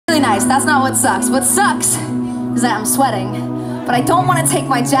nice. That's not what sucks. What sucks is that I'm sweating, but I don't want to take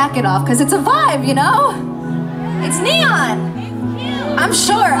my jacket off because it's a vibe, you know? It's neon. I'm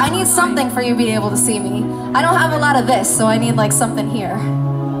sure I need something for you to be able to see me. I don't have a lot of this, so I need like something here.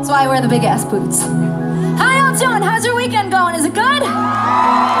 That's why I wear the big ass boots. How y'all doing? How's your weekend going? Is it good?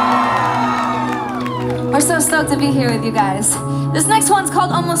 We're so stoked to be here with you guys. This next one's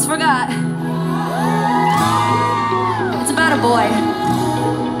called Almost Forgot. It's about a boy.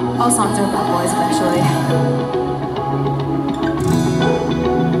 All songs are about boys eventually.